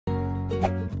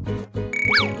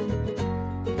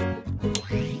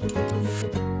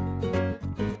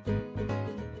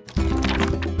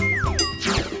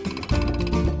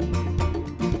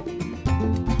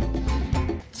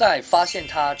在发现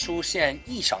他出现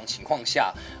异常情况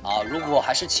下如果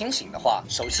还是清醒的话，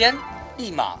首先立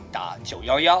马打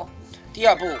911。第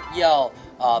二步要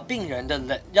病人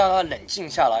让他冷静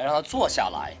下来，让他坐下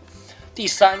来。第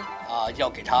三要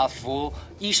给他服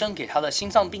医生给他的心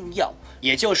脏病药，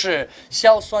也就是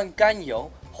硝酸甘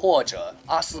油或者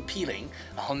阿司匹林。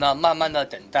然后呢，慢慢的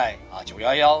等待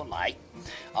911来。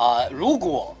如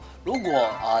果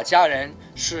家人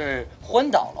是昏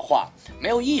倒的话，没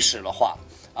有意识的话，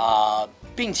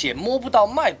并且摸不到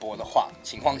脉搏的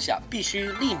情况下，必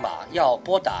须立马要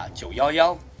拨打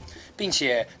911。并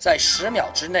且在10秒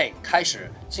之内开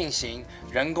始进行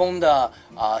人工的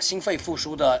心肺复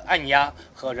苏的按压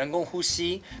和人工呼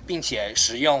吸，并且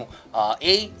使用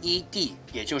AED，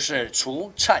 也就是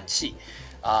除颤器，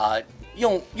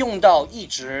用到一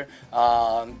直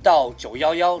到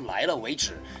911来了为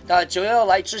止。那911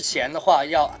来之前的话，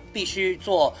必须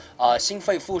做心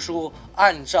肺复苏，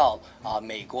按照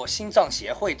美国心脏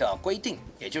协会的规定，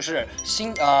也就是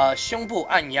胸部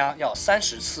按压要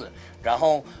30次，然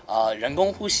后人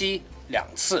工呼吸2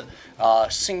次，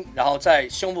然后在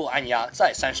胸部按压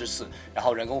再30次，然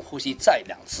后人工呼吸再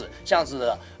2次，这样子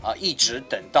的一直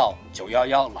等到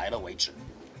911来了为止。